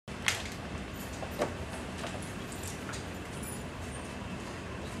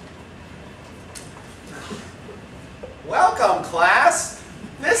Welcome, class.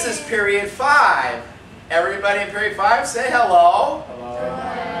 This is period 5. Everybody in period 5, say hello.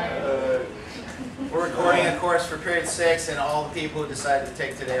 Hello. We're recording a course for period 6, and all the people who decided to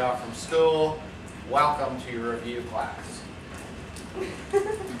take today off from school, welcome to your review class.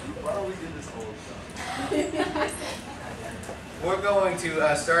 Why don't we do this all the time? We're going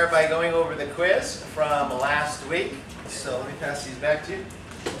to start by going over the quiz from last week. So let me pass these back to you.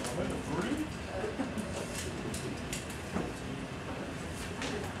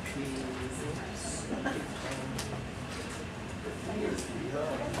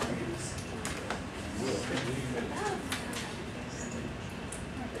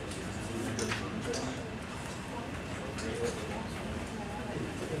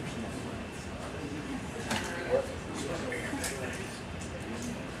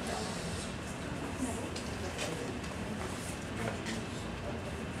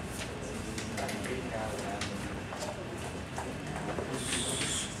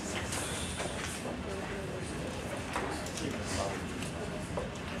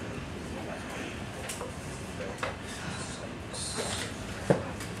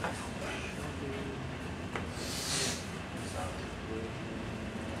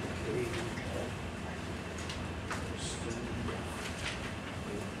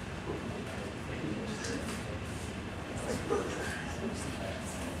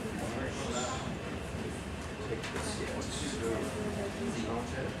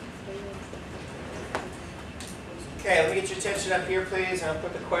 Okay, let me get your attention up here, please, and I'll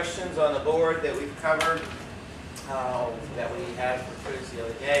put the questions on the board that we've covered, that we had for quiz the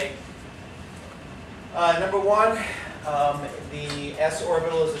other day. Number 1, the S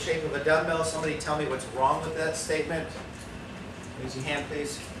orbital is the shape of a dumbbell. Somebody tell me what's wrong with that statement. Raise your hand,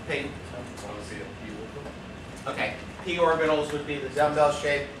 please. Peyton. Okay, P orbitals would be the dumbbell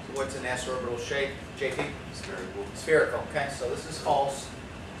shape. What's an S orbital shape? JP? Spherical. Spherical. Okay, so this is false.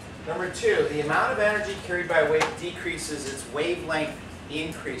 Number 2, the amount of energy carried by a wave decreases, its wavelength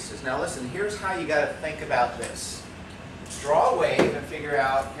increases. Now listen, here's how you got to think about this. Draw a wave and figure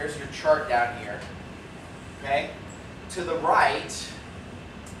out, here's your chart down here. Okay? To the right,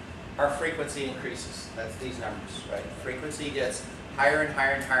 our frequency increases. That's these numbers, right? Frequency gets higher and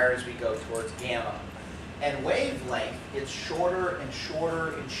higher and higher as we go towards gamma. And wavelength gets shorter and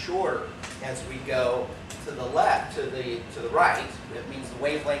shorter and shorter as we go to the left, to the right. That means the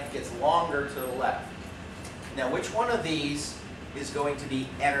wavelength gets longer to the left. Now, which one of these is going to be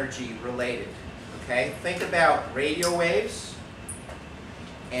energy related? Okay, think about radio waves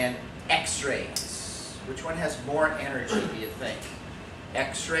and X-rays. Which one has more energy, do you think?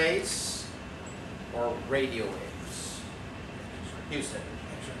 X-rays or radio waves? Houston.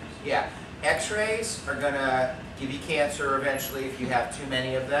 Yeah. X-rays are going to give you cancer eventually if you have too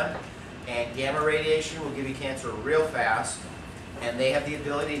many of them. And gamma radiation will give you cancer real fast. And they have the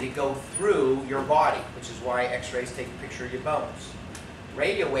ability to go through your body, which is why X-rays take a picture of your bones.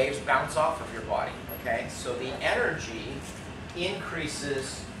 Radio waves bounce off of your body. Okay? So the energy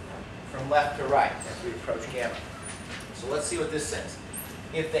increases from left to right as we approach gamma. So let's see what this says.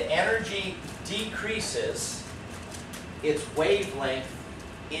 If the energy decreases, its wavelength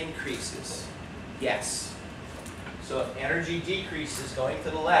increases. Yes. So if energy decreases going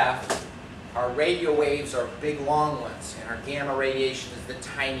to the left, our radio waves are big long ones, and our gamma radiation is the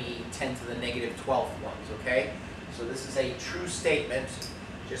tiny 10 to the negative 12th ones, okay? So this is a true statement,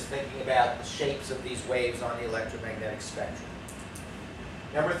 just thinking about the shapes of these waves on the electromagnetic spectrum.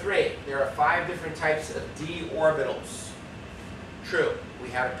 Number 3, there are 5 different types of d orbitals. True. We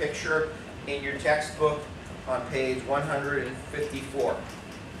have a picture in your textbook on page 154.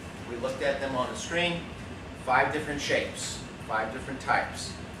 We looked at them on the screen. 5 different shapes, 5 different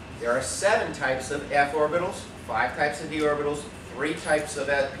types. There are 7 types of F orbitals, 5 types of D orbitals, 3 types of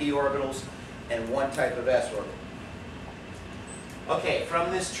P orbitals, and 1 type of S orbital. Okay,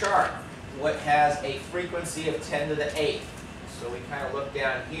 from this chart, what has a frequency of 10 to the 8th? So we kind of look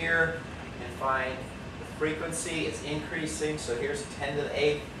down here and find the frequency is increasing. So here's 10 to the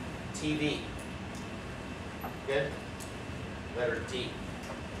 8th TV. Good? Letter D.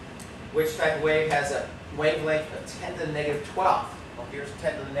 Which type of wave has a wavelength of 10 to the negative 12th? Well, here's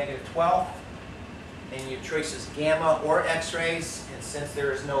 10 to the negative 12th. And your choice is gamma or X-rays. And since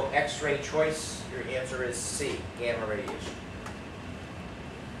there is no X-ray choice, your answer is C, gamma radiation.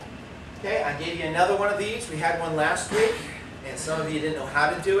 Okay, I gave you another one of these. We had one last week, and some of you didn't know how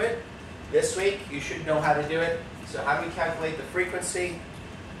to do it. This week, you should know how to do it. So how do we calculate the frequency?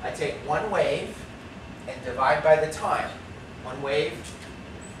 I take one wave and divide by the time. One wave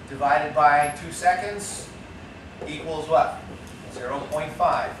divided by 2 seconds equals what?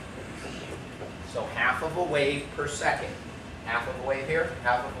 0.5. So half of a wave per second. Half of a wave here,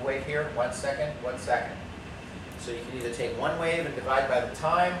 half of a wave here, 1 second, 1 second. So you can either take one wave and divide by the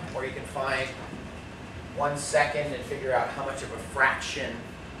time, or you can find 1 second and figure out how much of a fraction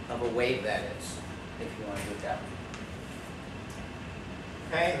of a wave that is, if you want to do it that way.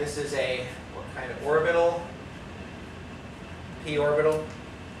 Okay, this is a, what kind of orbital? P orbital.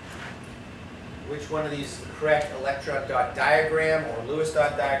 Which one of these is the correct electron dot diagram or Lewis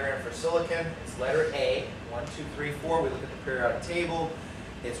dot diagram for silicon? It's letter A, 1, 2, 3, 4. We look at the periodic table.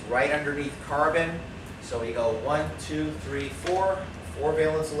 It's right underneath carbon. So we go 1, 2, 3, 4. 4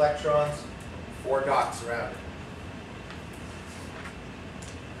 valence electrons, 4 dots around it.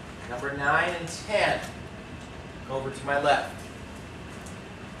 Number 9 and 10. Go over to my left.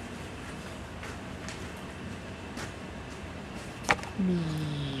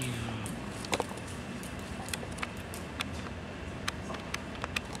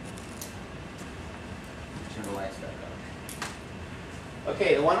 Turn the lights back on.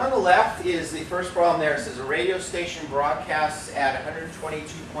 Okay, the one on the left is the first problem there. It says a radio station broadcasts at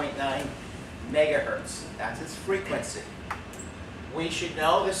 122.9 megahertz. That's its frequency. We should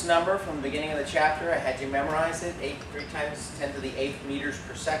know this number from the beginning of the chapter. I had you memorize it. 3 times 10 to the 8th meters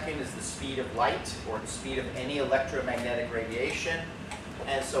per second is the speed of light, or the speed of any electromagnetic radiation.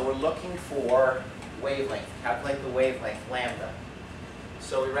 And so we're looking for wavelength. Calculate the wavelength, lambda.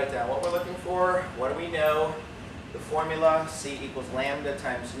 So we write down what we're looking for. What do we know? The formula, C equals lambda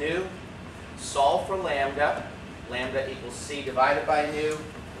times nu. Solve for lambda. Lambda equals C divided by nu.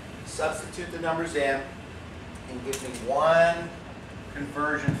 Substitute the numbers in and give me one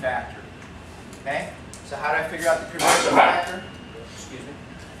conversion factor. Okay? So how do I figure out the conversion factor? Excuse me.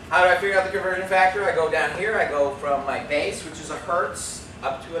 How do I figure out the conversion factor? I go down here. I go from my base, which is a hertz,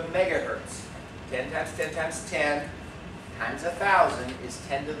 up to a megahertz. 10 times 10 times 10 times 1,000 is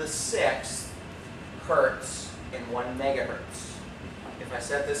 10 to the 6th hertz in 1 megahertz. If I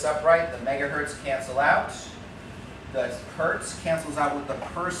set this up right, the megahertz cancel out. The hertz cancels out with the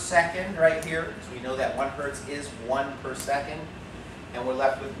per second right here, because we know that 1 hertz is 1 per second. And we're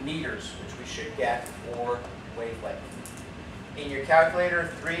left with meters, which we should get for wavelength. In your calculator,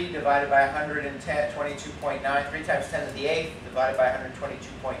 3 divided by 110, 22.9, 3 times 10 to the 8th divided by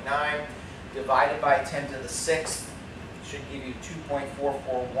 122.9 divided by 10 to the 6th should give you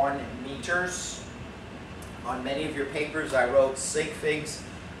 2.441 meters. On many of your papers, I wrote sig figs.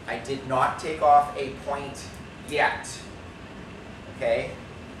 I did not take off a point yet, okay?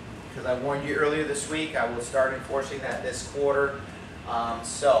 Because I warned you earlier this week, I will start enforcing that this quarter.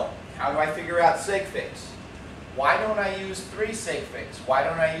 So, how do I figure out sig figs? Why don't I use 3 sig figs? Why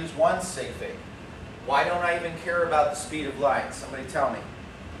don't I use 1 sig fig? Why don't I even care about the speed of light? Somebody tell me.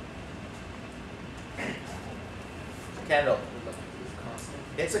 Kendall.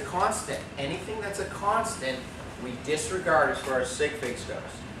 It's a constant. Anything that's a constant, we disregard as far as sig figs goes.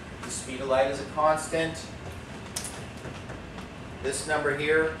 The speed of light is a constant. This number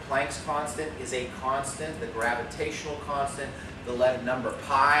here, Planck's constant, is a constant. The gravitational constant, the letter number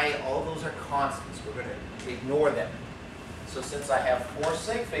pi, all those are constants. We're going to ignore them. So since I have 4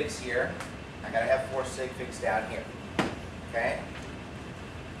 sig figs here, I got to have 4 sig figs down here. Okay?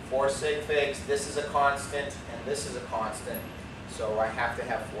 4 sig figs, this is a constant, and this is a constant. So I have to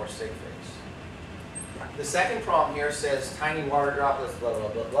have 4 sig figs. The second problem here says tiny water droplets, blah, blah,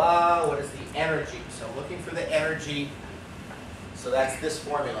 blah, blah. What is the energy? So I'm looking for the energy. So that's this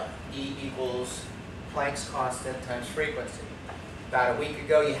formula. E equals Planck's constant times frequency. About a week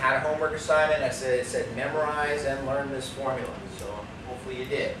ago, you had a homework assignment. It said memorize and learn this formula. So hopefully you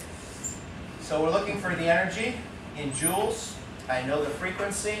did. So we're looking for the energy in joules. I know the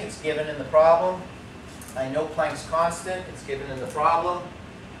frequency. It's given in the problem. I know Planck's constant. It's given in the problem.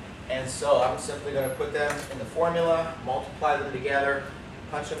 And so I'm simply going to put them in the formula, multiply them together,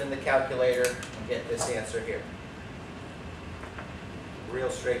 punch them in the calculator, and get this answer here. Real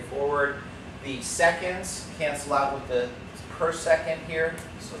straightforward. The seconds cancel out with the per second here.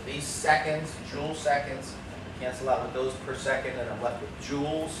 So these seconds, joule seconds, cancel out with those per second, and I'm left with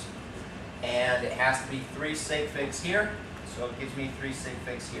joules. And it has to be 3 sig figs here. So it gives me 3 sig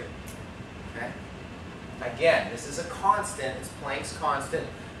figs here. Okay? Again, this is a constant. It's Planck's constant.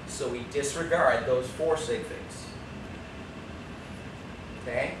 So we disregard those 4 sig figs.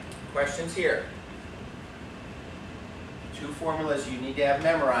 Okay? Questions here? 2 formulas you need to have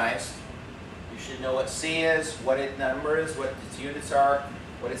memorized. You should know what C is, what its number is, what its units are,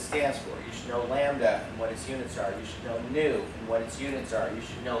 what it stands for. You should know lambda and what its units are. You should know nu and what its units are. You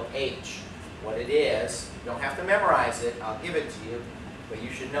should know H, what it is. You don't have to memorize it. I'll give it to you. But you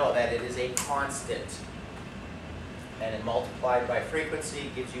should know that it is a constant. And it multiplied by frequency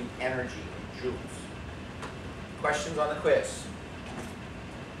gives you energy in joules. Questions on the quiz?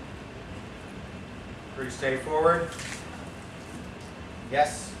 Pretty straightforward.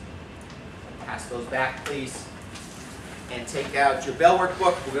 Yes? Pass those back, please. And take out your bell work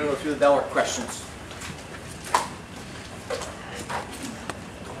book. We're going to go through the bell work questions.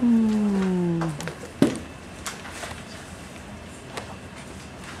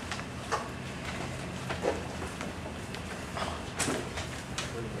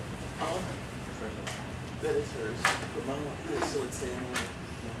 That is hers. But mine won't do it, so it's staying on.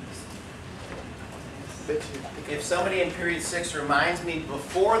 If somebody in period 6 reminds me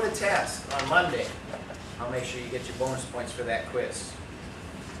before the test on Monday, I'll make sure you get your bonus points for that quiz.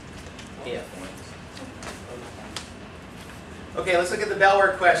 If. Okay, let's look at the bell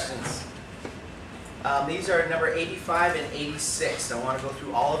work questions. These are number 85 and 86. I want to go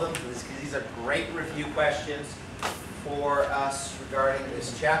through all of them because these are great review questions for us regarding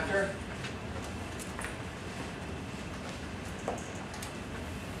this chapter.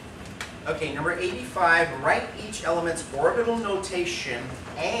 Okay, number 85, write each element's orbital notation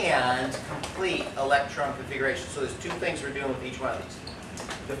and complete electron configuration. So there's two things we're doing with each one of these.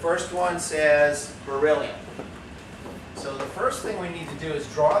 The first one says beryllium. So the first thing we need to do is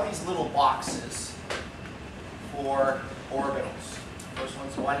draw these little boxes for orbitals. The first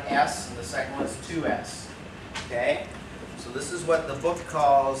one's 1s and the second one's 2s. Okay? So this is what the book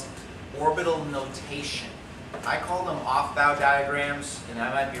calls orbital notation. I call them off-bow diagrams, and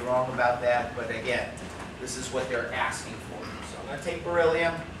I might be wrong about that, but again, this is what they're asking for. So I'm going to take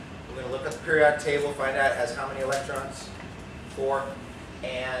beryllium, we're going to look at the periodic table, find out it has how many electrons? 4,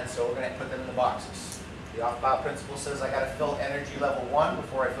 and so we're going to put them in the boxes. The off-bow principle says I got to fill energy level 1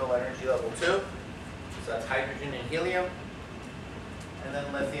 before I fill energy level 2. So that's hydrogen and helium, and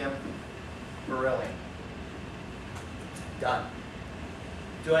then lithium, beryllium. Done.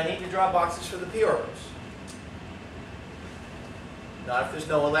 Do I need to draw boxes for the p orbitals? Not if there's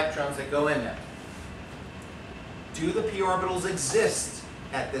no electrons that go in them. Do the p orbitals exist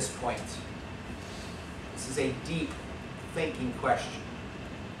at this point? This is a deep thinking question.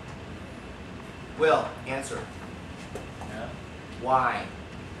 Will, answer. Yeah. Why?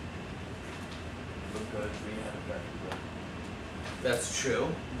 Because we have that. That's true,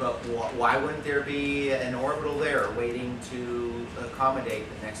 but why wouldn't there be an orbital there waiting to accommodate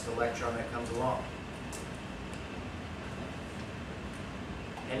the next electron that comes along?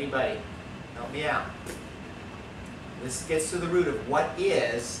 Anybody, help me out. This gets to the root of what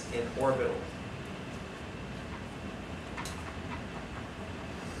is an orbital.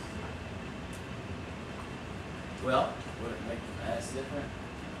 Well, Would it make the mass different?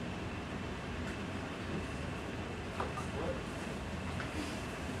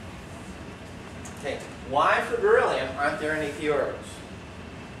 okay, why for beryllium aren't there any p orbitals?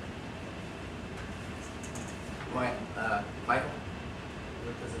 Michael?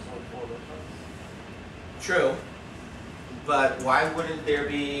 Because there's only 4 electrons. True, but why wouldn't there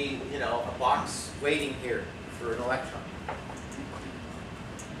be, a box waiting here for an electron?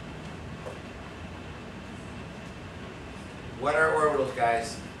 What are orbitals,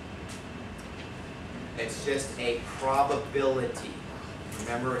 guys? It's just a probability.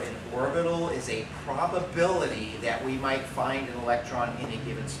 Remember, an orbital is a probability that we might find an electron in a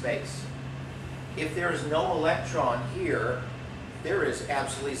given space. If there is no electron here, there is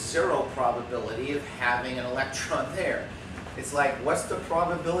absolutely 0 probability of having an electron there. It's like, what's the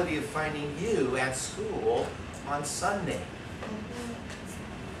probability of finding you at school on Sunday?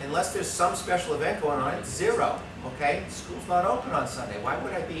 Unless there's some special event going on, it's 0. Okay? School's not open on Sunday. Why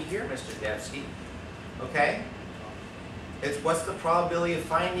would I be here, Mr. Devsky? Okay? It's what's the probability of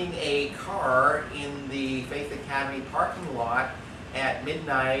finding a car in the Faith Academy parking lot at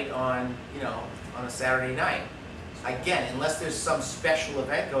midnight on, on a Saturday night? Again, unless there's some special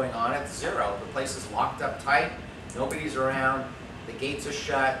event going on, it's 0. The place is locked up tight, nobody's around, the gates are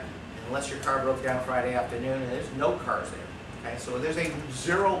shut, unless your car broke down Friday afternoon, and there's no cars there. Okay, so there's a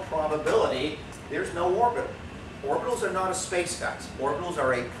 0 probability, there's no orbital. Orbitals are not a space, guys. Orbitals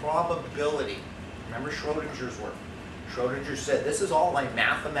are a probability. Remember Schrodinger's work. Schrodinger said this is all a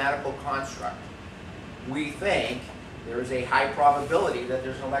mathematical construct. We think there is a high probability that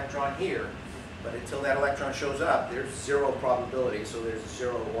there's an electron here, but until that electron shows up, there's 0 probability, so there's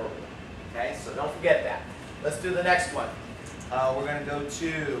 0 orbital. Okay, so don't forget that. Let's do the next one. We're going to go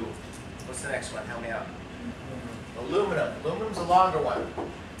to, what's the next one? Help me out. Aluminum. Aluminum's a longer one,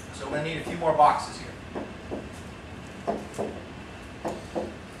 so we're going to need a few more boxes here.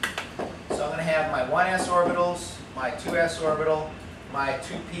 So I'm going to have my 1s orbitals, my 2s orbital, my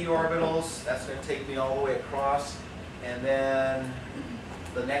 2p orbitals. That's going to take me all the way across. And then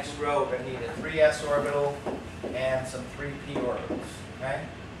the next row, we're going to need a 3s orbital and some 3p orbitals, okay?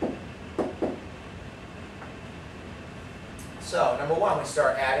 So, number one, we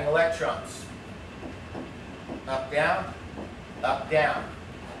start adding electrons. Up, down, up, down.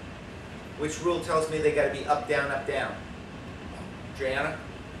 Which rule tells me they got to be up, down, up, down? Triana?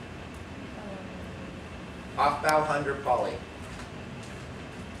 Off-bow, Hundred, poly.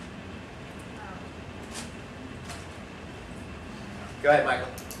 Go ahead, Michael.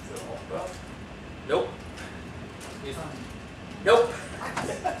 Nope. Nope.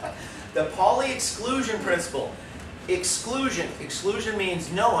 The Pauli exclusion principle. Exclusion. Exclusion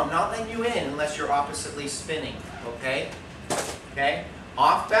means no, I'm not letting you in unless you're oppositely spinning. Okay? Okay?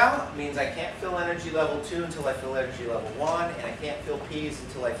 Off-bow means I can't fill energy level 2 until I fill energy level 1, and I can't fill P's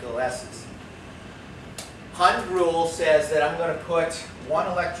until I fill S's. Hund rule says that I'm going to put one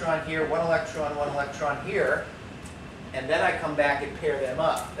electron here, one electron here, and then I come back and pair them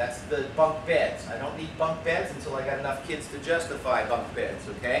up. That's the bunk beds. I don't need bunk beds until I got enough kids to justify bunk beds,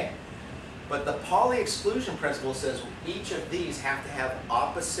 okay? But the Pauli exclusion principle says each of these have to have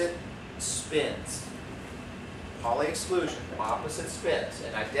opposite spins. Pauli exclusion, opposite spins.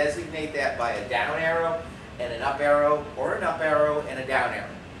 And I designate that by a down arrow and an up arrow, or an up arrow and a down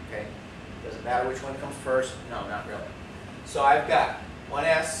arrow, okay? Doesn't matter which one comes first. No, not really. So I've got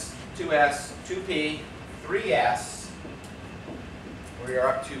 1s, 2s, 2p, 3s. We are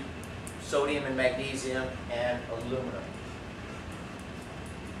up to sodium and magnesium and aluminum.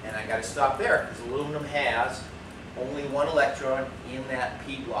 And I got to stop there because aluminum has only one electron in that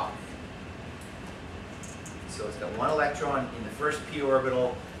p block. So it's got one electron in the first p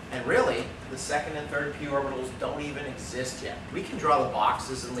orbital, and really the second and third p orbitals don't even exist yet. We can draw the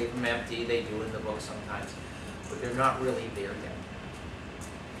boxes and leave them empty. They do in the book sometimes, but they're not really there yet.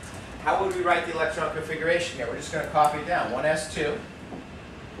 How would we write the electron configuration here? We're just going to copy it down. 1s2.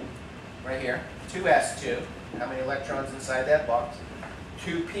 Right here, 2s2, how many electrons inside that box?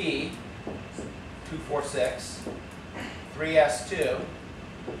 2p, 246, 3s2,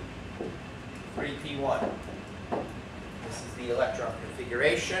 3p1. This is the electron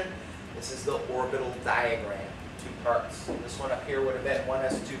configuration. This is the orbital diagram, two parts. This one up here would have been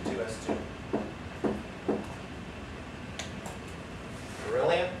 1s2, 2s2.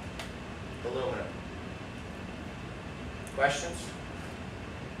 Beryllium, aluminum. Questions?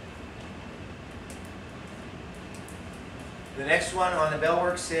 The next one on the bell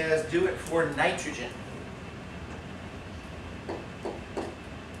work says, do it for nitrogen.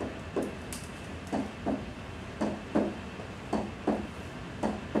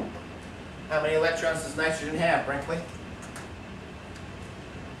 How many electrons does nitrogen have, Brinkley?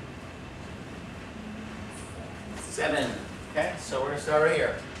 7. Okay, so we're going to start right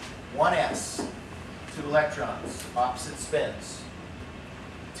here. 1s, 2 electrons, opposite spins.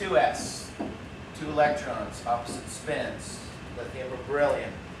 2s, 2 electrons, opposite spins, lithium or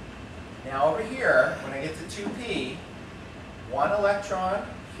beryllium. Now over here, when I get to 2p, 1 electron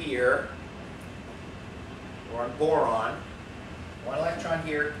here, or on boron, 1 electron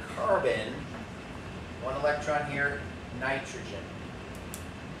here, carbon, 1 electron here, nitrogen.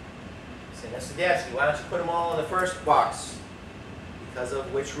 Say, Mr. Devsky, why don't you put them all in the first box? Because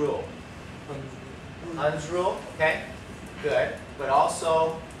of which rule? Hund's rule, okay, good, but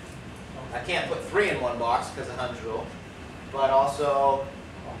also I can't put 3 in one box because of Hund's rule, but also,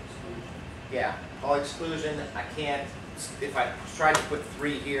 yeah, Pauli exclusion, I can't, if I tried to put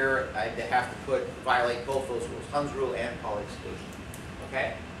 3 here, I'd have to violate both those rules, Hund's rule and Pauli exclusion,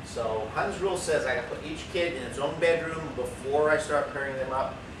 okay? So Hund's rule says I gotta put each kid in its own bedroom before I start pairing them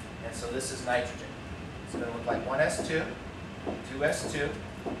up, and so this is nitrogen. It's gonna look like 1s2, 2s2,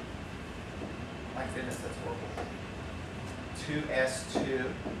 my goodness, that's horrible, 2s2,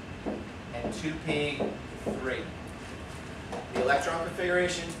 and 2p3. The electron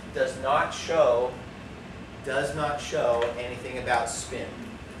configuration does not show anything about spin,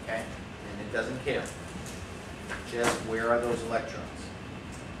 okay? And it doesn't care. Just where are those electrons?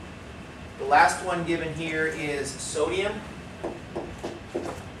 The last one given here is sodium.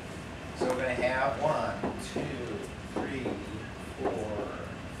 So we're going to have 1, 2, 3, 4,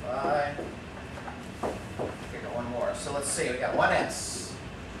 5. We got one more. So let's see, we got 1s,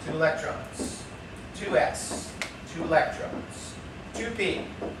 2 electrons, 2s, 2 electrons, 2p,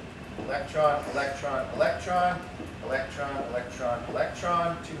 electron, electron, electron, electron, electron,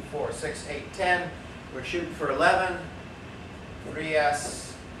 electron, 2, 4, 6, 8, 10. We're shooting for 11,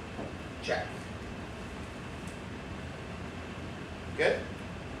 3s, check. Good?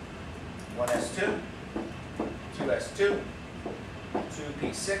 1s2, 2s2,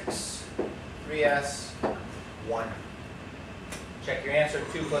 2p6, 3s, 1. Check your answer.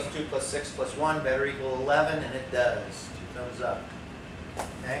 2 plus 2 plus 6 plus 1 better equal 11, and it does. 2 thumbs up.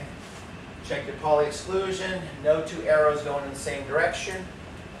 Okay. Check your Pauli exclusion. No two arrows going in the same direction.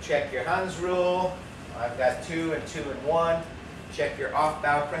 Check your Hund's rule. I've got 2 and 2 and 1. Check your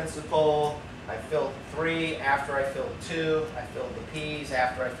off-bow principle. I filled 3 after I filled 2. I filled the P's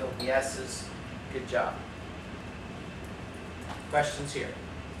after I filled the S's. Good job. Questions here?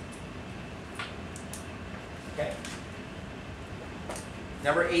 Okay.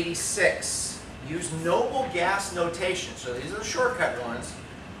 Number 86. Use noble gas notation. So these are the shortcut ones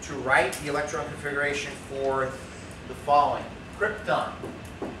to write the electron configuration for the following. Krypton.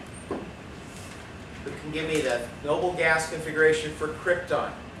 Who can give me the noble gas configuration for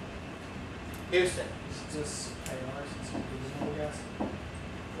krypton? Houston. Is this IR since it is noble gas?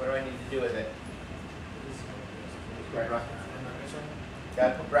 What do I need to do with it? Right, Rock? Sorry?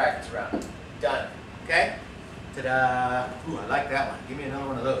 Gotta put brackets around it. Done. Okay? Ta-da! Ooh, I like that one. Give me another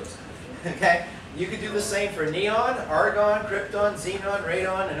one of those. Okay? You could do the same for neon, argon, krypton, xenon,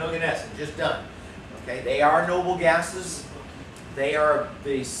 radon, and oganesson. Just done. Okay? They are noble gases. They are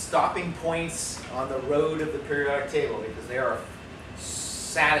the stopping points on the road of the periodic table because they are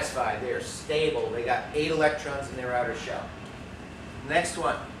satisfied. They are stable. They got 8 electrons in their outer shell. Next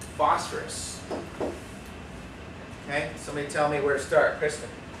one, phosphorus. Okay? Somebody tell me where to start. Kristen.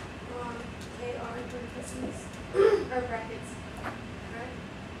 KR parentheses or brackets. Right?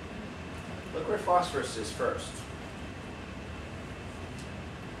 Look where phosphorus is first.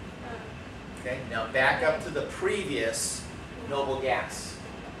 Okay, now back up to the previous noble gas.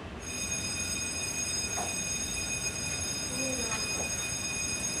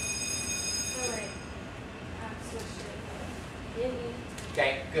 Alright. I've switched it. Give me.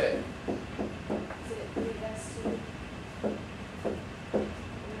 Okay, good. Is it 3S2? And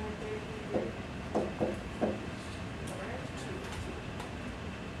then 33.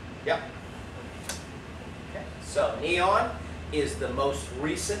 Yep. Okay, so neon is the most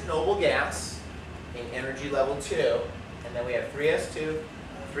recent noble gas in energy level 2. And then we have 3s2,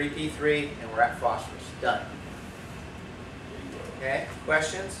 3p3, and we're at phosphorus. Done. Okay,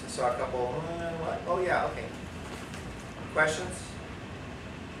 questions? I saw a couple. What? Oh, yeah, okay. Questions?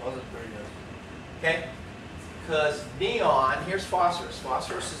 Wasn't very good. Okay? Because neon, here's phosphorus.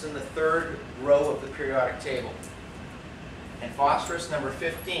 Phosphorus is in the 3rd row of the periodic table. And phosphorus number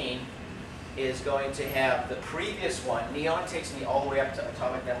 15 is going to have the previous one. Neon takes me all the way up to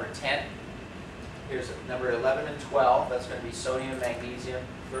atomic number 10. Here's number 11 and 12. That's going to be sodium, magnesium,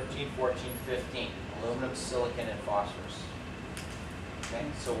 13, 14, 15. Aluminum, silicon, and phosphorus. Okay,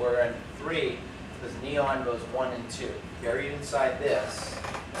 so we're in 3 because neon goes 1 and 2. Buried inside this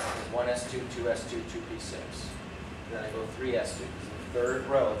is 1s2, 2s2, 2p6. Then I go 3s2 because the 3rd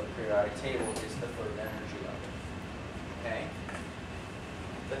row of the periodic table is the 3rd energy level. Okay.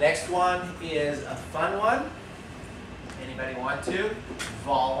 The next one is a fun one. Anybody want to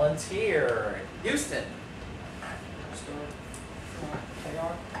volunteer? Houston.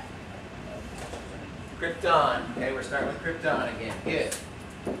 KR? Krypton. Okay, we're starting with krypton again. Good.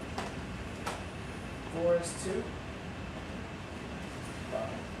 4S2?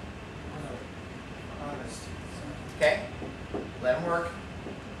 Honest. Okay. Let them work.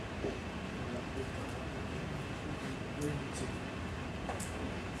 3D2.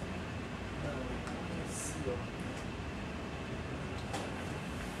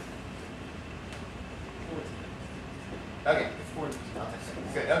 Okay. 4D.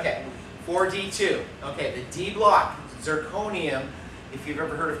 Good. Okay. 4D2. Okay, the D block, zirconium. If you've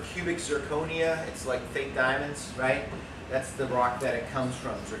ever heard of cubic zirconia, it's like fake diamonds, right? That's the rock that it comes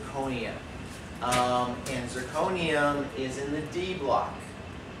from, zirconia. And zirconium is in the D block.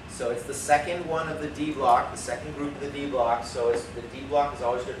 So it's the second one of the D block, the second group of the D block. So it's, the D block is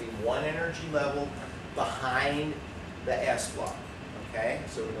always going to be 1 energy level behind the S block. Okay,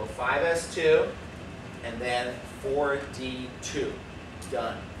 so we go 5s2 and then 4d2.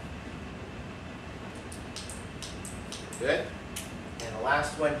 Done. Good. And the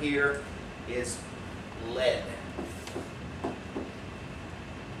last one here is lead.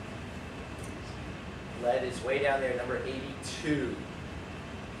 Lead is way down there, number 82.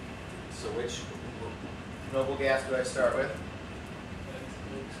 So which noble gas do I start with?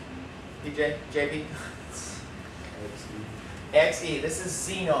 PJ? JP? XE. This is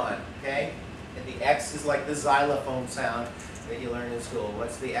xenon, okay? And the X is like the xylophone sound that you learn in school.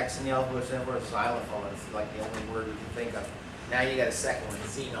 What's the X in the alphabet stand for? Xylophone. It's like the only word you can think of. Now you got a second one,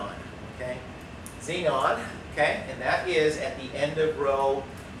 xenon, okay? Xenon, okay? And that is at the end of row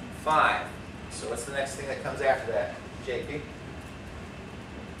 5. So what's the next thing that comes after that? JP?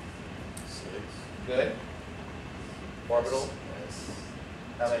 6. Good. Orbital?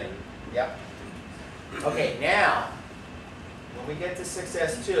 How many? Yep. Okay, now, when we get to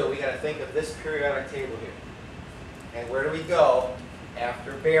 6s2, we got to think of this periodic table here. And where do we go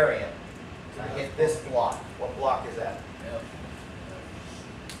after barium? I hit this block. What block is that?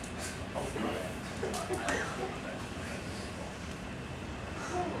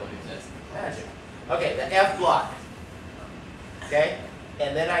 Magic. Okay, the F block. Okay?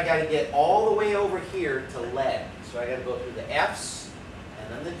 And then I got to get all the way over here to lead. So I got to go through the F's,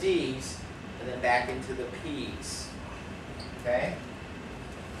 and then the D's, and then back into the P's. Okay?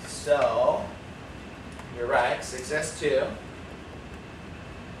 So, you're right, 6s2.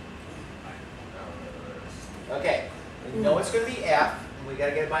 Okay, we know it's going to be F, and we got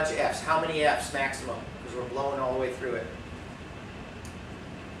to get a bunch of F's. How many F's maximum? Because we're blowing all the way through it.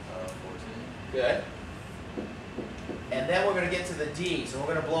 14. Good. And then we're going to get to the D's, and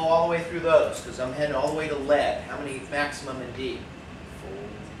we're going to blow all the way through those, because I'm heading all the way to lead. How many maximum in D? 4.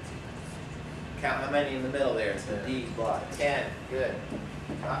 Count how many in the middle there. It's the D's block. 10. Good.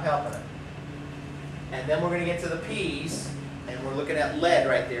 I'm helping it. And then we're going to get to the P's, and we're looking at lead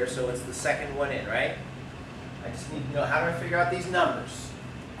right there, so it's the second one in, right? I just need to know, how do I figure out these numbers?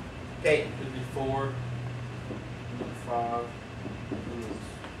 Okay. Could be 4. 5.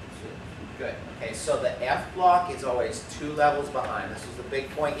 Good. Okay, so the F block is always 2 levels behind. This was the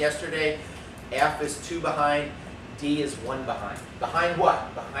big point yesterday. F is 2 behind. D is 1 behind. Behind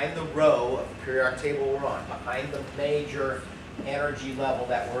what? Behind the row of the periodic table we're on. Behind the major energy level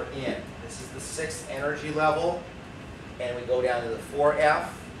that we're in. This is the 6th energy level. And we go down to the 4F,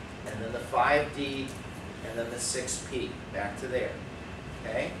 and then the 5D, and then the 6P. Back to there.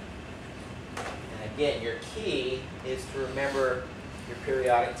 Okay? And again, your key is to remember your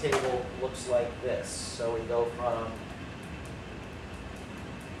periodic table looks like this. So we go from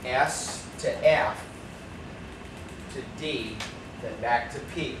S to F to D, then back to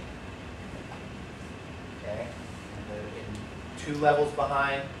P. Okay? And then in 2 levels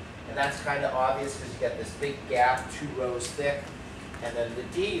behind, and that's kind of obvious because you got this big gap, 2 rows thick. And then the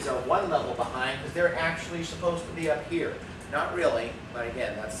D's are 1 level behind because they're actually supposed to be up here. Not really, but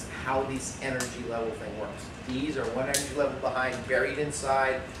again, that's how this energy level thing works. D's are 1 energy level behind, buried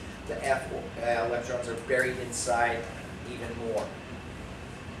inside. The F electrons are buried inside even more.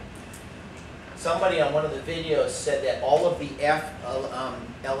 Somebody on one of the videos said that all of the F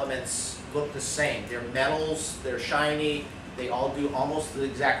elements look the same. They're metals, they're shiny, they all do almost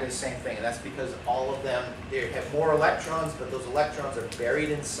exactly the same thing. And that's because all of them, they have more electrons, but those electrons are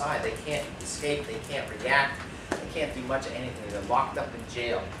buried inside. They can't escape, they can't react. They can't do much of anything. They're locked up in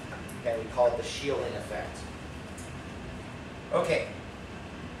jail. Okay, we call it the shielding effect. Okay,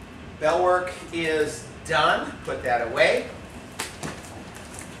 bell work is done. Put that away.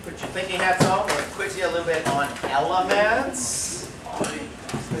 Put your thinking hats on. We're going to quiz you a little bit on elements.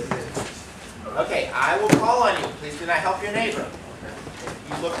 Okay, I will call on you. Please do not help your neighbor. If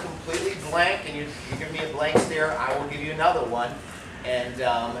you look completely blank and you give me a blank stare, I will give you another one. And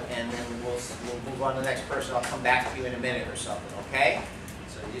then we'll move on to the next person. I'll come back to you in a minute or something, okay?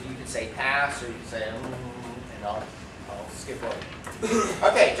 So you can say pass or you can say and I'll skip over.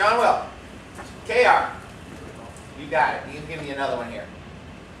 Okay, John Will. KR. You got it. You can give me another one here.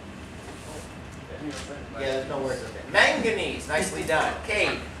 Yeah, there's no words up there. Manganese. Nicely done.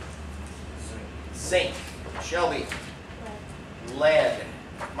 Cade. Zinc. Shelby. Lead.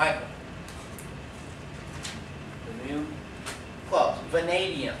 Michael. Close.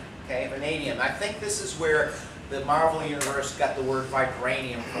 Vanadium. Okay, vanadium. I think this is where the Marvel Universe got the word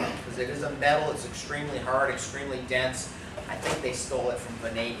vibranium from, because it is a metal, it's extremely hard, extremely dense. I think they stole it from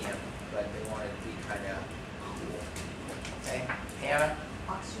vanadium, but they wanted it to be kind of cool. Okay, Hannah?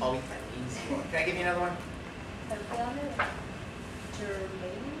 Oxygen. Oh, we got an easy one. Can I give you another one?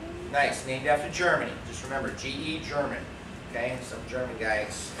 Germanium. Nice, named after Germany. Just remember, GE, German. Okay, some German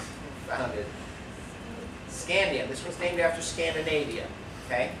guys found it. Scandium. This one's named after Scandinavia.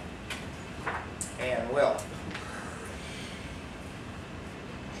 Okay? And Will.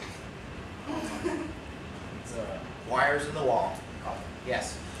 It's Wires in the wall.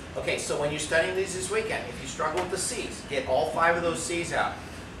 Yes. Okay, so when you're studying these this weekend, if you struggle with the C's, get all 5 of those C's out.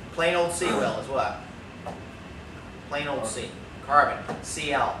 Plain old C, Will, is what? Plain old C. Carbon.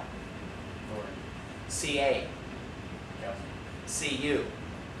 Cl. Ca. Cu. CO.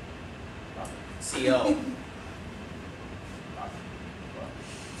 CO.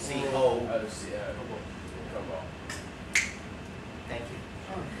 Thank you.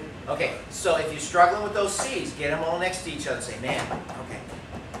 Okay, so if you're struggling with those C's, get them all next to each other. Say, man, okay.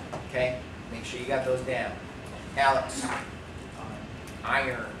 Okay, make sure you got those down. Alex.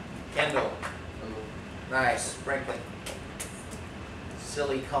 Iron. Kendall. Nice. Franklin.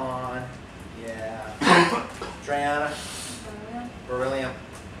 Silicon. Yeah. Triana. Beryllium.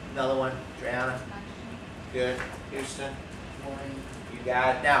 Another one. Triana. Good. Houston. You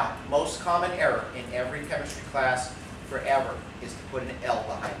got it. Now, most common error in every chemistry class forever is to put an L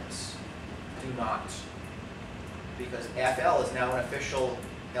behind this. Do not. Because Fl is now an official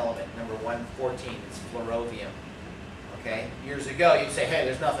element, number 114. It's fluorovium. Okay? Years ago, you'd say, hey,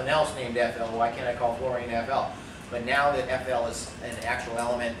 there's nothing else named Fl. Why can't I call fluorine Fl? But now that Fl is an actual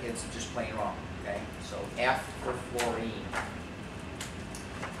element, it's just plain wrong. Okay? So F for fluorine.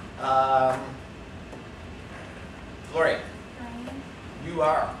 Gloria, you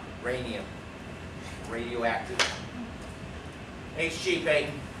are radium, radioactive. Hg,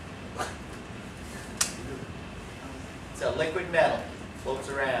 Peyton. It's a liquid metal, floats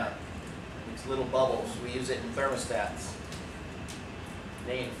around, makes little bubbles. We use it in thermostats.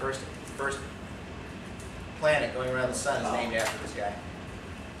 Name first planet going around the sun is named after this guy.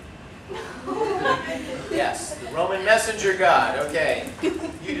 Yes, the Roman messenger god. Okay,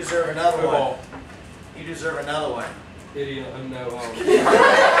 you deserve another one. You deserve another one. Idiot, no. I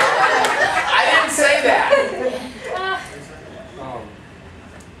didn't say that.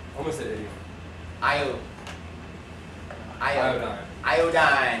 Almost said idiot. Iodine.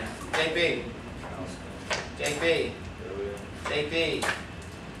 Iodine. JP. JP. JP.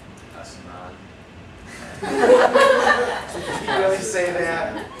 That's not. Did you really say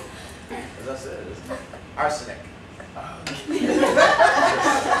that? As I said, it's not. Arsenic.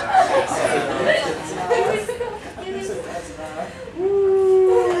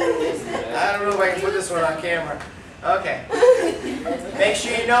 I don't know if I can put this one on camera. Okay. Make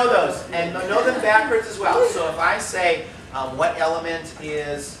sure you know those, and know them backwards as well. So if I say, what element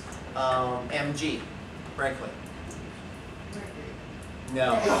is Mg? Brinkley.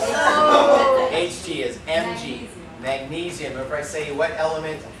 No. Hg is Mg. Magnesium. If I say, what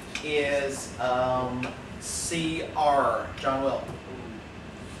element is Cr? John Will.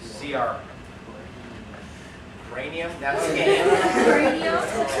 Cr. Uranium? That's scan.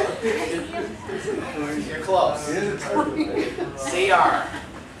 You're close. Cr.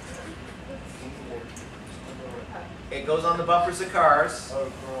 It goes on the bumpers of cars.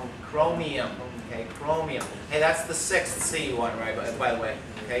 Chromium. Okay, chromium. Hey, that's the sixth C one, right? By the way.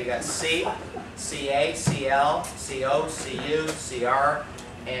 Okay, you got C, Ca, Cl, Co, Cu, Cr,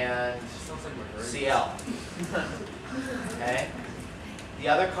 and Cl. Okay. The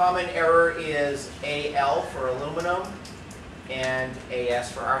other common error is Al for aluminum and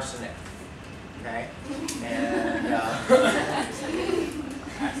As for arsenic. Okay,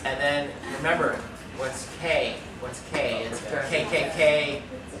 and then remember, what's K? What's K? It's KKK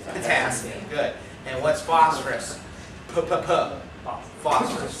potassium. Good. And what's phosphorus?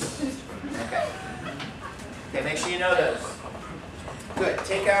 Phosphorus. Okay. Okay. Make sure you know those. Good.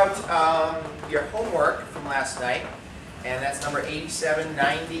 Take out your homework from last night. And that's number 87,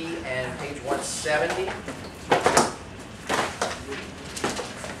 90, and page 170.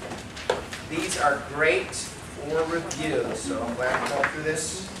 These are great for review, so I'm glad to go through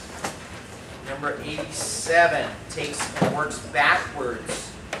this. Number 87 works backwards.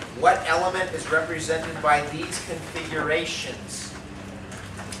 What element is represented by these configurations?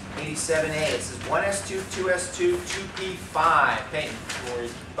 87A, it says 1s2, 2s2, 2p5. Peyton.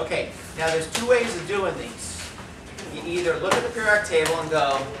 Okay, now there's two ways of doing these. You either look at the periodic table and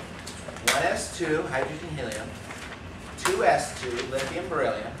go 1s2, hydrogen helium, 2s2, lithium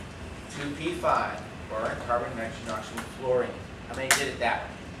beryllium, 2p5, or carbon, nitrogen, oxygen, fluorine. How many did it that way?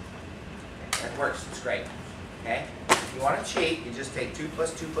 Okay, that works, it's great. Okay? If you want to cheat, you just take 2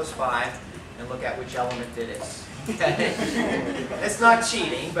 plus 2 plus 5 and look at which element it is. Okay? It's not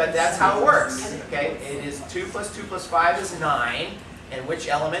cheating, but that's how it works. Okay? It is 2 plus 2 plus 5 is 9, and which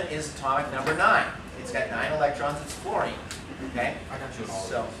element is atomic number 9? It's got 9 electrons, it's fluorine. Okay? I got you all.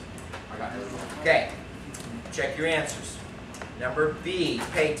 So, I got everyone. okay. Check your answers. Number B,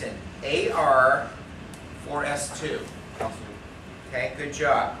 Peyton. AR 4s2. Okay, good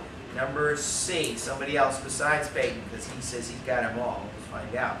job. Number C, somebody else besides Peyton, because he says he's got them all. Let's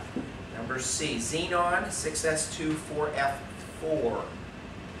find out. Number C, xenon 6s2 4f4.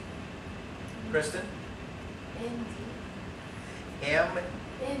 Kristen?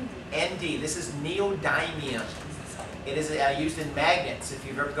 ND. This is neodymium. It is used in magnets. If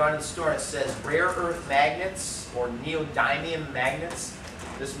you've ever gone to the store, it says rare earth magnets or neodymium magnets.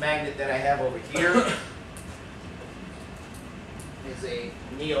 This magnet that I have over here is a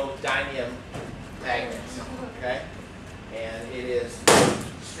neodymium magnet. Okay? And it is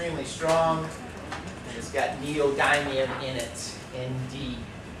extremely strong, and it's got neodymium in it, ND.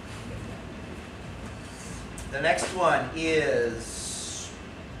 The next one is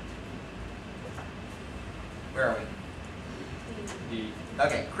Where are we? D.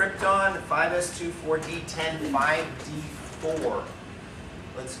 Okay, krypton, 5s2, 4d10, 5d4.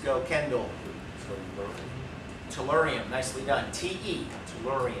 Let's go, Kendall. Tellurium, nicely done. Te,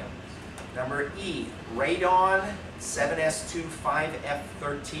 tellurium. Number E, radon, 7s2,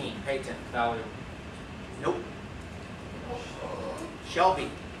 5f13. Peyton. Thallium. Nope.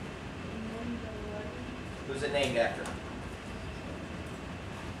 Shelby. Who's it named after?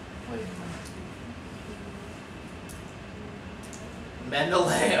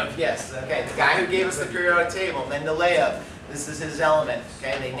 Mendeleev, yes. Okay, the guy who gave us the periodic table, Mendeleev. This is his element.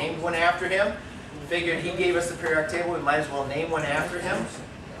 Okay, they named one after him. Figured he gave us the periodic table, we might as well name one after him.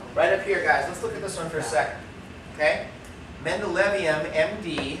 Right up here, guys, let's look at this one for a second. Okay? Mendelevium,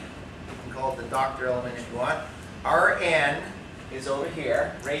 MD, you can call it the doctor element if you want. Rn is over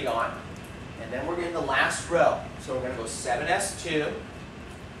here, radon. And then we're in the last row. So we're going to go 7s2.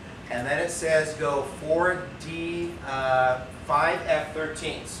 And then it says go 4d,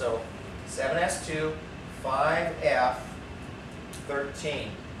 5f13. So 7s2, 5f13.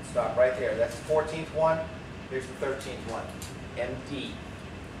 Stop right there. That's the 14th one. Here's the 13th one. MD.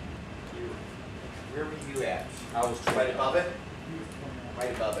 Where were you at? I was Right above it?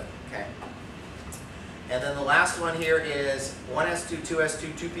 Right above it. Okay. And then the last one here is 1s2,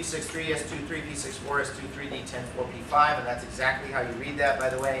 2s2, 2p6, 3s2, 3p6, 4s2, 3d10, 4p5, and that's exactly how you read that, by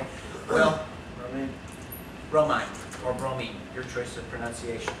the way. Well, bromine or bromine, your choice of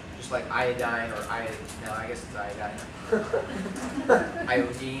pronunciation. Just like iodine or no, I guess it's iodine.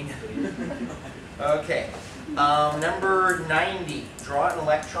 Iodine. Okay. Number 90, draw an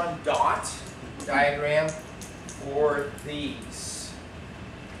electron dot diagram for these.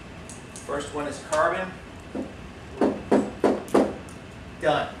 First one is carbon.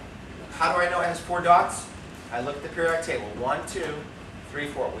 Done. How do I know it has 4 dots? I look at the periodic table. 1, 2, 3,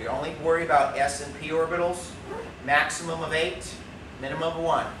 4. We only worry about s and p orbitals. Maximum of 8, minimum of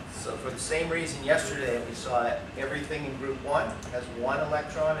 1. So for the same reason yesterday we saw that everything in group 1 has 1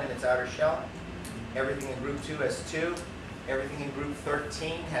 electron in its outer shell. Everything in group 2 has 2. Everything in group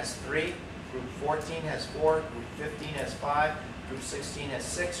 13 has 3. Group 14 has 4. Group 15 has 5. Group 16 has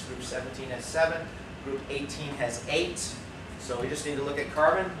 6. Group 17 has 7. Group 18 has 8. So we just need to look at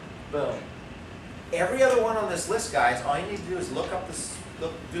carbon. Boom. Every other one on this list, guys, all you need to do is look up this,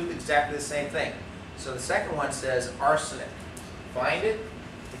 do exactly the same thing. So the second one says arsenic. Find it.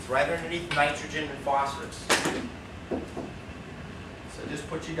 It's right underneath nitrogen and phosphorus. So just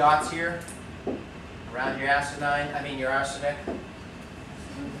put your dots here around your your arsenic.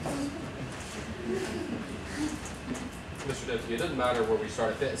 Mr. Dempsey, it doesn't matter where we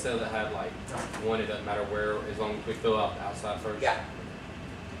start. If it said that had like 1, it doesn't matter where, as long as we fill out the outside first. Yeah.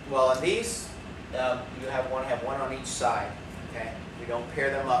 Well, on these, you have one on each side. Okay. We don't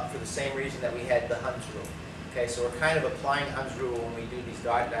pair them up for the same reason that we had the Hund's rule. Okay. So we're kind of applying Hund's rule when we do these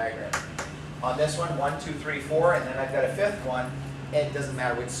dot diagrams. On this one, 1, 2, 3, 4, and then I've got a 5th one. And it doesn't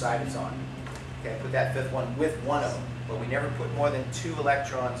matter which side it's on. Okay. Put that 5th one with one of them, but we never put more than 2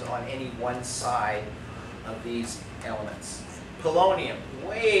 electrons on any one side of these elements. Polonium,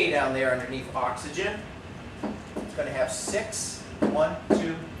 way down there underneath oxygen. It's going to have 6. 1,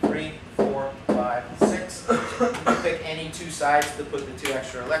 2, 3, 4, 5, 6. You can pick any 2 sides to put the 2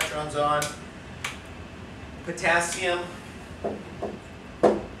 extra electrons on. Potassium,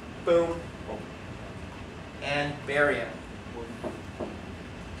 boom, and barium.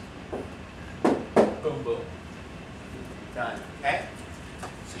 Boom, boom. Done. Okay?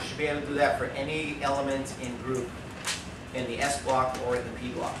 So you should be able to do that for any element in group, in the S block or in the P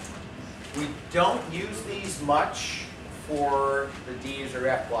block. We don't use these much for the D's or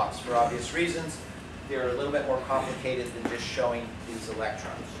F blocks for obvious reasons. They're a little bit more complicated than just showing these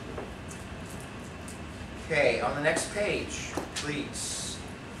electrons. Okay, on the next page, please.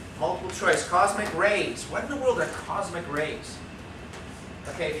 Multiple choice, cosmic rays. What in the world are cosmic rays?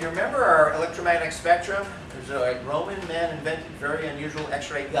 Okay, if you remember our electromagnetic spectrum, there's a Roman man invented very unusual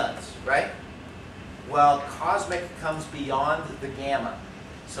X-ray guns, right? Well, cosmic comes beyond the gamma.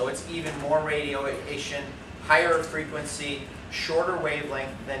 So it's even more radiation, higher frequency, shorter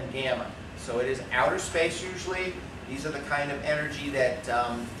wavelength than gamma. So it is outer space usually. These are the kind of energy that,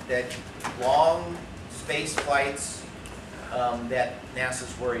 that long space flights that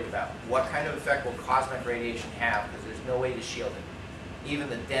NASA's worried about. What kind of effect will cosmic radiation have? Because there's no way to shield it. Even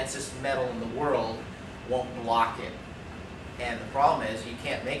the densest metal in the world won't block it. And the problem is you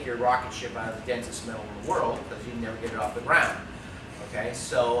can't make your rocket ship out of the densest metal in the world because you never get it off the ground. Okay,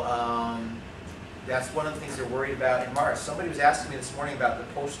 so that's one of the things they're worried about in Mars. Somebody was asking me this morning about the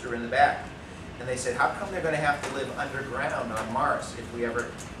poster in the back. And they said, how come they're going to have to live underground on Mars if we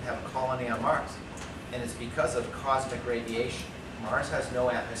ever have a colony on Mars? and it's because of cosmic radiation. Mars has no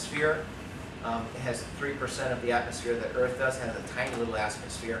atmosphere. It has 3% of the atmosphere that Earth does, has a tiny little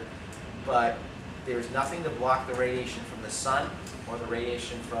atmosphere, but there's nothing to block the radiation from the sun or the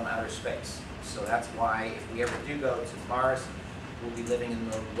radiation from outer space. So that's why if we ever do go to Mars, we'll be living in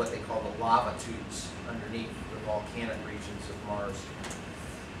what they call the lava tubes underneath the volcanic regions of Mars.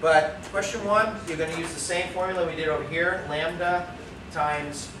 But question 1, you're going to use the same formula we did over here. Lambda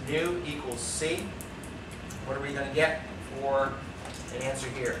times nu equals c. What are we going to get for an answer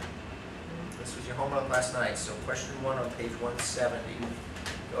here? This was your homework last night, so question 1 on page 170.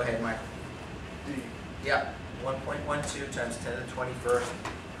 Go ahead, Michael. D. Yeah, 1.12 times 10 to the 21st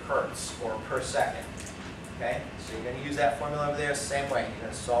hertz, or per second. Okay, so you're going to use that formula over there, same way. You're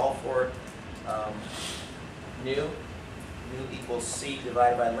going to solve for nu equals c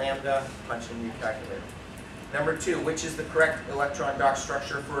divided by lambda, punch in your calculator. Number 2, which is the correct electron dock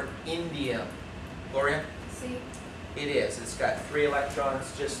structure for indium? Gloria? C. It is. It's got 3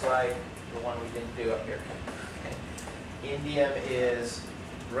 electrons, just like the one we didn't do up here. Okay. Indium is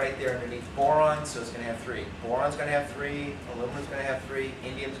right there underneath boron, so it's going to have 3. Boron's going to have 3, aluminum's going to have 3,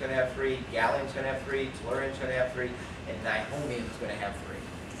 indium's going to have 3, gallium's going to have 3, tellurium's going to have 3, and nihonium's going to have 3.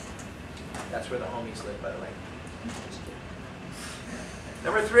 That's where the homies live, by the way.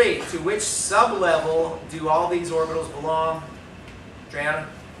 Number 3, to which sublevel do all these orbitals belong? Triana?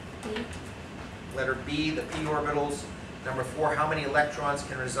 B. Letter B, the p orbitals. Number 4, how many electrons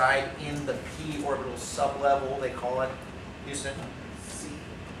can reside in the p orbital sublevel, they call it? Houston? C.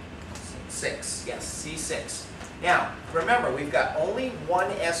 6, yes, C6. Now, remember, we've got only one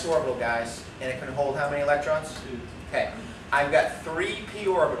s orbital, guys, and it can hold how many electrons? 2. Okay, I've got 3 p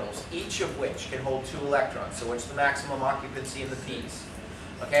orbitals, each of which can hold 2 electrons. So what's the maximum occupancy in the p's?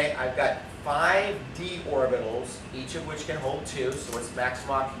 Okay, I've got 5 d orbitals, each of which can hold 2. So what's the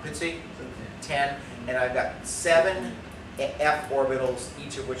maximum occupancy? 10. And I've got 7 f orbitals,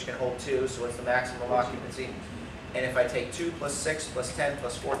 each of which can hold 2. So what's the maximum occupancy? And if I take 2 plus 6 plus 10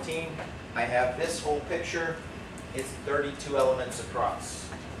 plus 14, I have this whole picture. It's 32 elements across.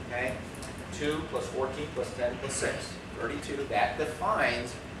 Okay? 2 plus 14 plus 10 plus 6. 32. That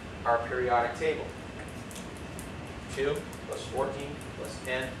defines our periodic table. 2 plus 14 plus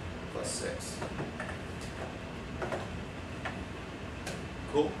 10 plus 6.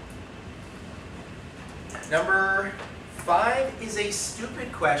 Cool? Number 5 is a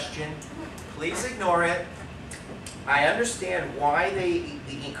stupid question. Please ignore it. I understand why the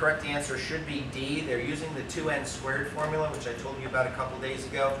incorrect answer should be D. They're using the 2n squared formula, which I told you about a couple days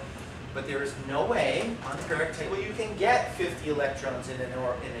ago. But there is no way on the periodic table you can get 50 electrons in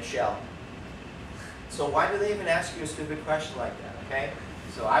a shell. So why do they even ask you a stupid question like that, okay?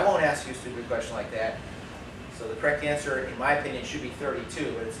 So I won't ask you a stupid question like that. So the correct answer, in my opinion, should be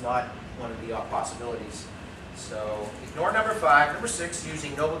 32, but it's not one of the possibilities. So ignore number 5. Number 6,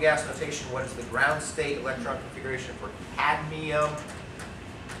 using noble gas notation, what is the ground state electron configuration for cadmium?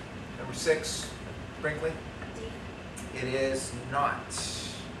 Number 6, Brinkley? D. It is not.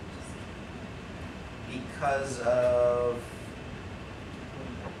 Because of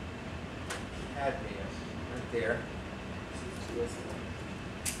cadmium, right there.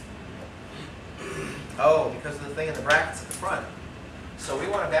 Oh, because of the thing in the brackets at the front. So we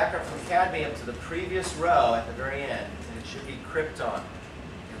want to back up from cadmium to the previous row at the very end, and it should be krypton.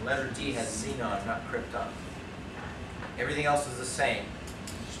 And letter D has xenon, not krypton. Everything else is the same.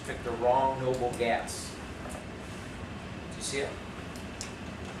 You just picked the wrong noble gas. Do you see it?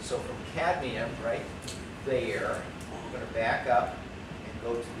 So from cadmium, right there, we're going to back up and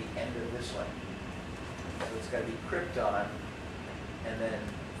go to the end of this one. So it's got to be krypton, and then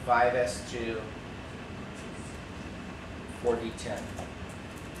 5s2, 4d10.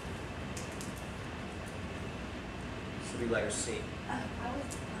 Should be letter C. I'm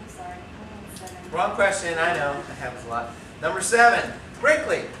sorry. I'm on 7. Wrong question, I know. That happens a lot. Number 7,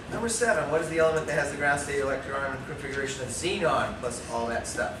 Brinkley. Number 7, what is the element that has the ground state electron configuration of xenon plus all that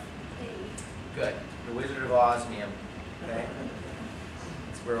stuff? A. Good. The Wizard of Osmium. Okay?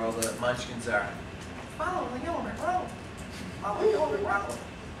 That's where all the munchkins are. Follow the element road. Follow the element road.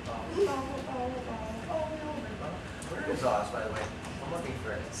 Where is Oz, by the way? I'm looking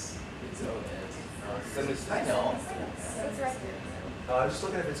for it. It's I know. It's right there. I was just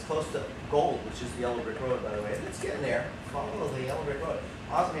looking if it's close to gold, which is the yellow brick road, by the way. It's getting there. Follow the yellow brick road.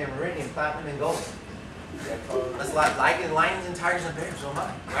 Osmium, iridium, platinum, and gold. That's like in Lions and Tigers and Bears, so am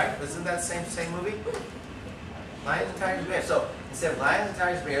I. Right? Isn't that the same movie? Lions and Tigers and Bears. So instead of Lions and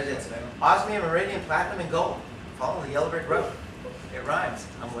Tigers and Bears, it's osmium, iridium, platinum, and gold. Follow the yellow brick road. It rhymes.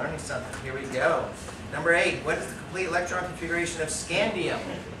 I'm learning something. Here we go. Number 8. What is the complete electron configuration of scandium?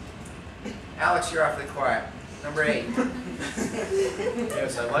 Alex, you're awfully quiet. Number 8.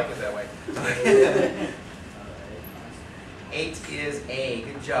 Yes, I like it that way. 8 is A.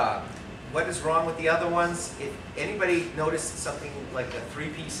 Good job. What is wrong with the other ones? If anybody noticed something like a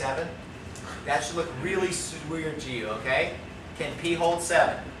 3p7, that should look really weird to you, okay? Can P hold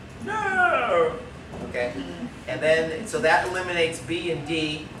 7? No! Okay. And then, so that eliminates B and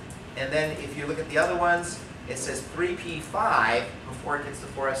D. And then if you look at the other ones, it says 3p5 before it gets to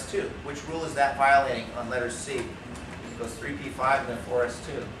 4s2. Which rule is that violating on letter C? It goes 3p5 and then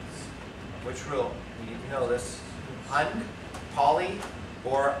 4s2. Which rule? You need to know this. Und, poly,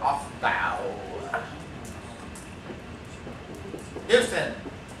 or off-bow? Houston.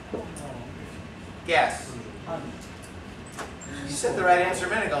 Guess. You said the right answer a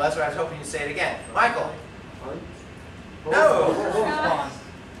minute ago. That's why I was hoping you'd say it again. Michael. No.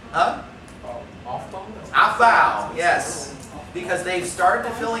 Huh? Off-bow. Yes. Because they've started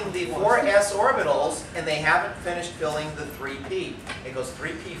filling the 4s orbitals and they haven't finished filling the 3p. It goes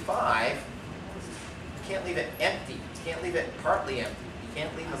 3p5. You can't leave it empty. You can't leave it partly empty. You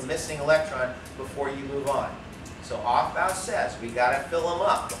can't leave a missing electron before you move on. So off-bow says we got to fill them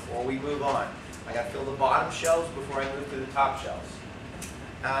up before we move on. I got to fill the bottom shells before I move to the top shells.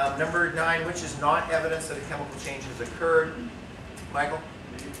 Number 9, which is not evidence that a chemical change has occurred. Michael?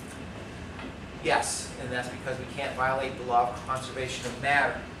 Yes, and that's because we can't violate the law of conservation of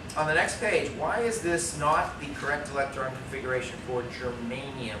matter. On the next page, why is this not the correct electron configuration for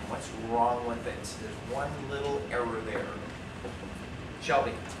germanium? What's wrong with it? There's one little error there.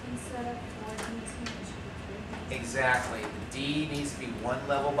 Shelby? Instead of 4, it needs to be 3. Exactly. The D needs to be one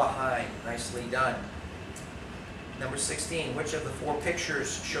level behind. Nicely done. Number 16, which of the 4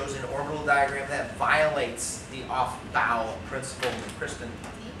 pictures shows an orbital diagram that violates the off-bow principle? Kristen?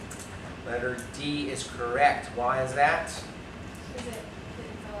 Letter D is correct. Why is that? Because it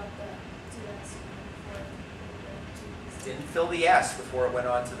didn't fill up the 2s before the 2s. Didn't fill the S before it went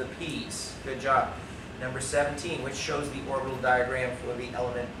on to the P's. Good job. Number 17, which shows the orbital diagram for the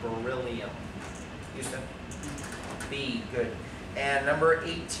element beryllium? Houston? B. Good. And number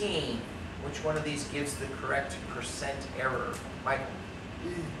 18, which one of these gives the correct percent error? Michael?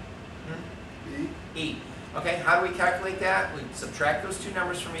 E. Okay, how do we calculate that? We subtract those two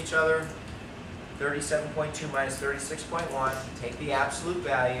numbers from each other. 37.2 minus 36.1. Take the absolute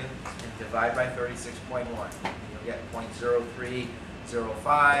value and divide by 36.1. You'll get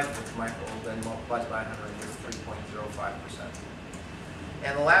 0.0305, which Michael then multiplies by 100 and gives 3.05%.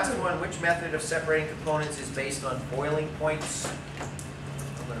 And the last one, which method of separating components is based on boiling points?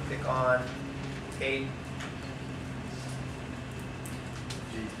 I'm going to pick on Cade.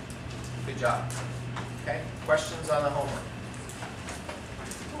 Good job. Okay, questions on the homework?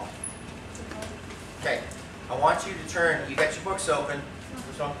 Okay, I want you to turn, you got your books open.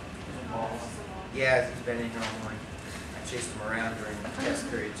 Which one? Yeah, he's been in here all morning. I chased him around during the test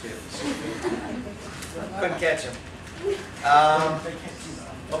period too. Couldn't catch him.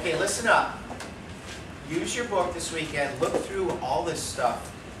 Okay, listen up. Use your book this weekend. Look through all this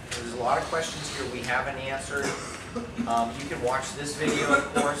stuff. There's a lot of questions here we haven't answered. You can watch this video,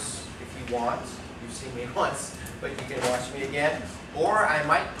 of course, if you want. You've seen me once, but you can watch me again. Or I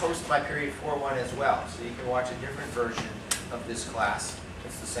might post my period 4 one as well, so you can watch a different version of this class.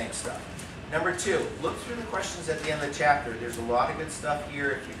 It's the same stuff. Number 2, look through the questions at the end of the chapter. There's a lot of good stuff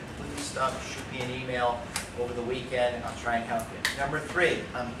here. If you're completely stumped, shoot me an email over the weekend. I'll try and help you. Number 3,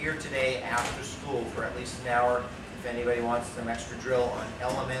 I'm here today after school for at least an hour if anybody wants some extra drill on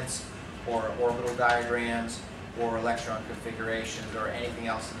elements or orbital diagrams or electron configurations or anything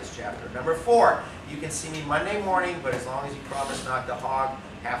else in this chapter. Number 4, you can see me Monday morning, but as long as you promise not to hog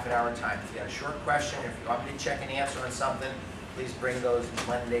half an hour time. If you got a short question, or if you want me to check an answer on something, please bring those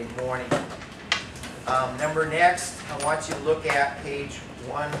Monday morning. Next, I want you to look at page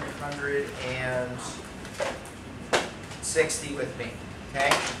 160 with me,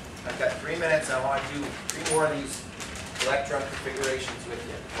 okay? I've got 3 minutes. I want to do 3 more of these electron configurations with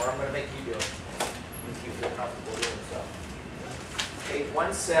you, or I'm going to make you do it if you feel comfortable doing so. Page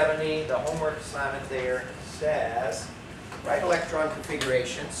 170, the homework assignment there says, write electron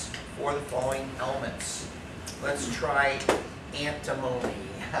configurations for the following elements. Let's try antimony.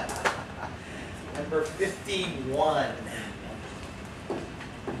 Number 51.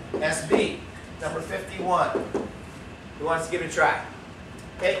 SB, number 51. Who wants to give it a try?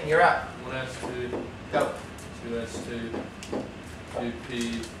 Peyton, you're up. 1s2. Go. 2s2.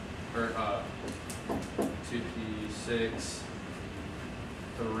 2p, or 2p6.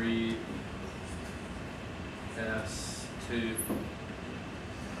 3s2.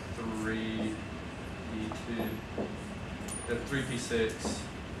 3e2. 3p6.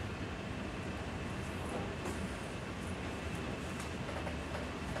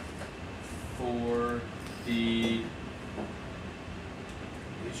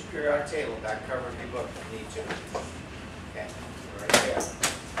 Use your periodic table, back cover of your book if you need to. Okay, right there.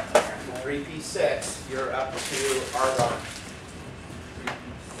 3p6, you're up to argon.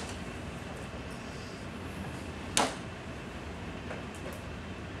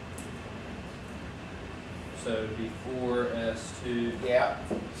 So it'd be 4s2. Yeah,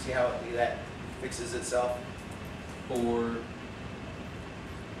 see how that fixes itself?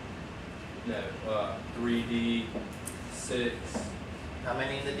 3d6. How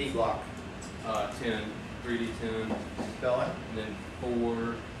many in the D block? 10. 3d10. Keep going. And then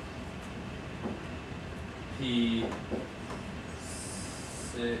 4p6.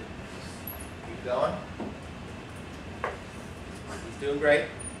 Keep going. He's doing great.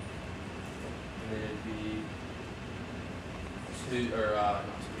 And then it'd be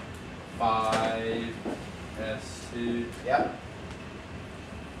 5s2. Yep.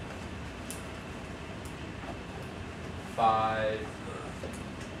 5.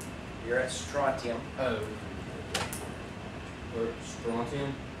 You're at strontium. Oh. Or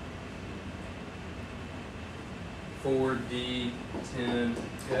strontium. 4d10.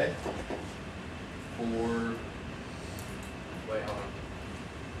 Good. 4. Wait, hold on.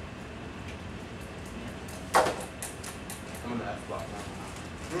 I'm in the F block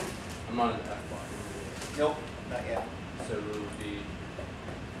now. I'm not in the F block. Nope, not yet. So it would be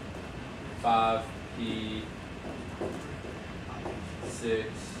 5p6.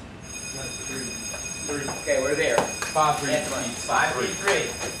 Okay, we're there. 5 3 Excellent.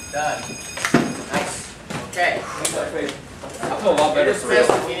 5p3. Done. Nice. Okay. I feel a lot You're better for dismissed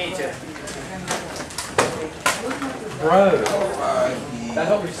real. if you need to. Bro, that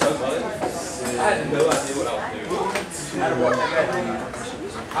helped me so much. I had no idea what I was doing.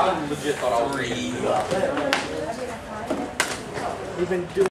 I legit thought I was reading. We've been doing